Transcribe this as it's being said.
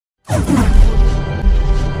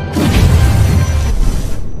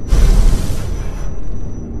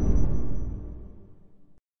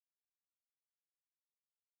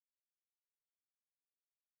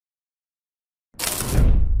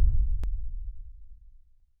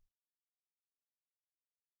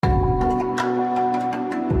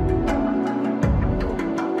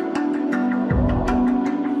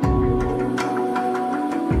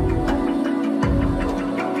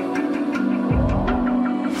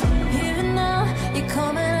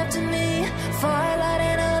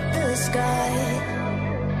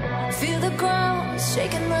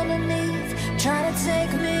shaking underneath, trying to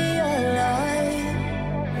take me alive.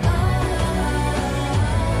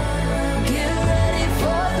 Get ready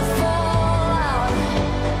for the fallout.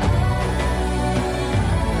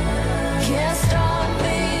 Can't stop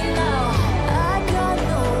me now. I got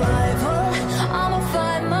no rival. I'ma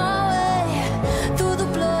find my way through the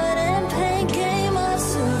blood and pain game of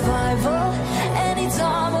survival.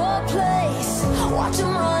 Anytime or place, watch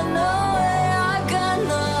 'em run away. I got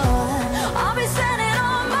none. I'll be standing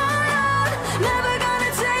on my own, never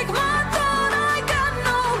gonna take my throne. I got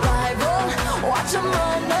no rival. Watch 'em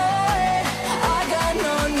run away. I got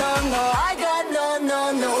no, no, no. I got no, no,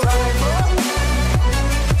 no rival.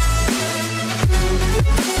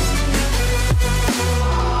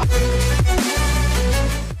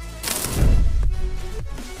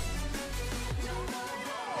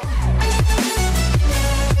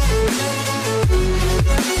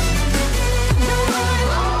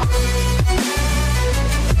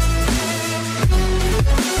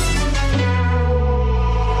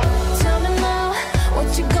 Tell me now, what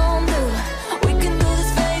you gon' do? We can do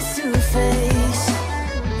this face to face.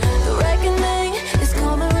 The reckoning is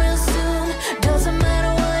coming real soon. Doesn't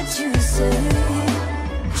matter what you say.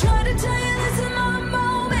 Try to tell you this is my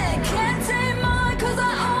moment. Can't take mine 'cause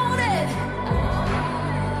I own it.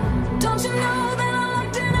 Don't you know that I'm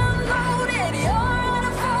locked and unloaded? You're out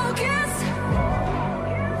of focus.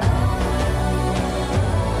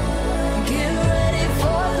 Get ready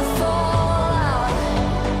for the fallout.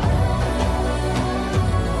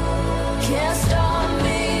 Can't stop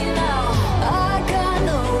me now. I got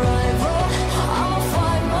no rival. I'ma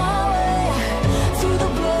find my way through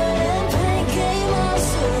the blood and pain game of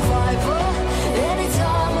survival.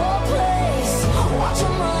 Anytime or place, watch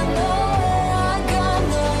 'em run away. I got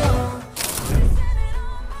no.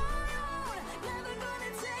 Never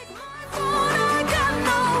gonna take my phone. I got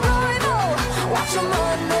no rival. Watch 'em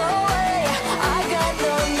run away. I got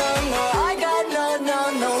no, no, no. I got no, no,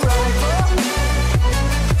 no rival.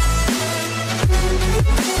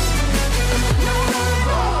 No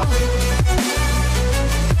rival.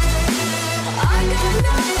 I got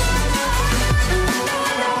no, no,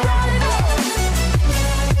 no rival.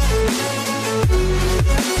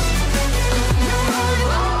 No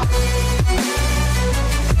rival.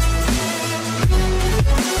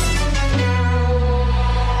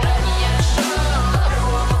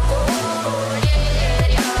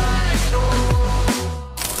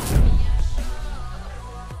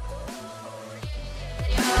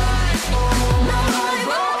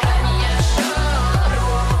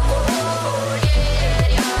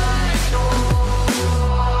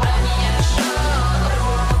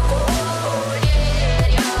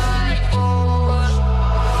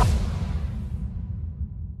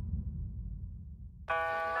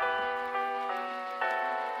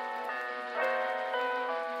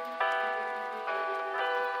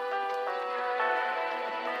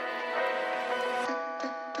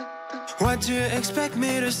 What do you expect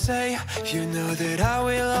me to say? You know that I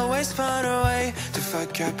will always find a way to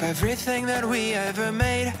fuck up everything that we ever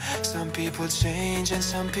made. Some people change and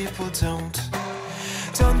some people don't.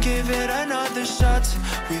 Don't give it another shot.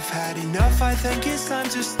 We've had enough, I think it's time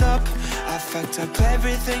to stop. I fucked up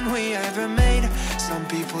everything we ever made. Some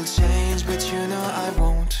people change, but you know I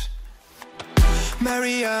won't.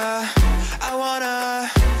 Maria, I wanna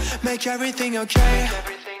make everything okay.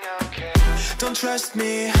 Don't trust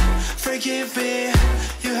me, forgive me.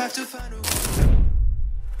 You have to find a way.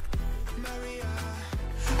 Maria,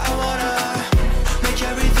 I wanna make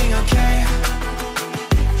everything okay.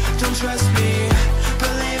 Don't trust me,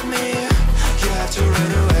 believe me. You have to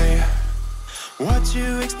run away. What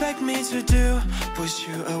you expect me to do? Push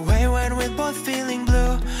you away when we're both feeling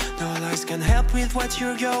blue. No lies can help with what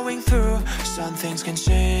you're going through. Some things can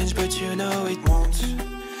change, but you know it won't.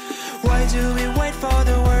 Why do we wait for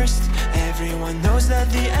the worst? Everyone knows that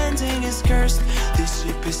the ending is cursed. This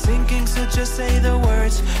ship is sinking, so just say the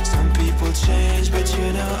words. Some people change, but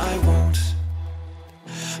you know I won't.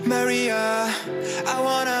 Maria, I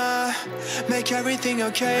wanna make everything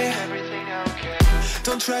okay.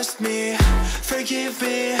 Don't trust me, forgive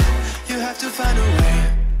me. You have to find a way.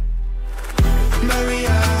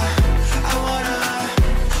 Maria, I wanna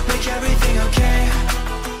make everything okay.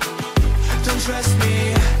 Don't trust me,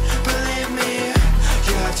 believe me.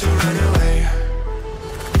 You have to run away.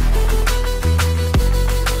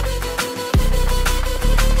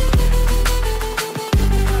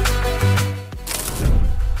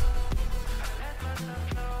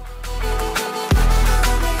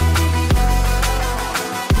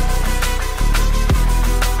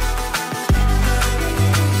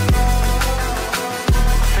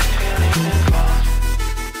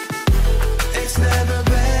 It's never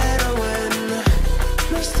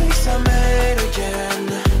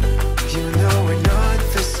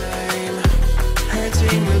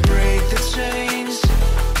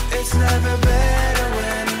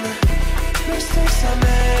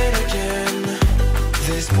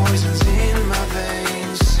poison's in my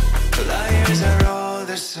veins. Liars are all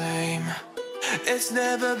the same. It's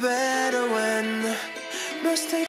never better when mistakes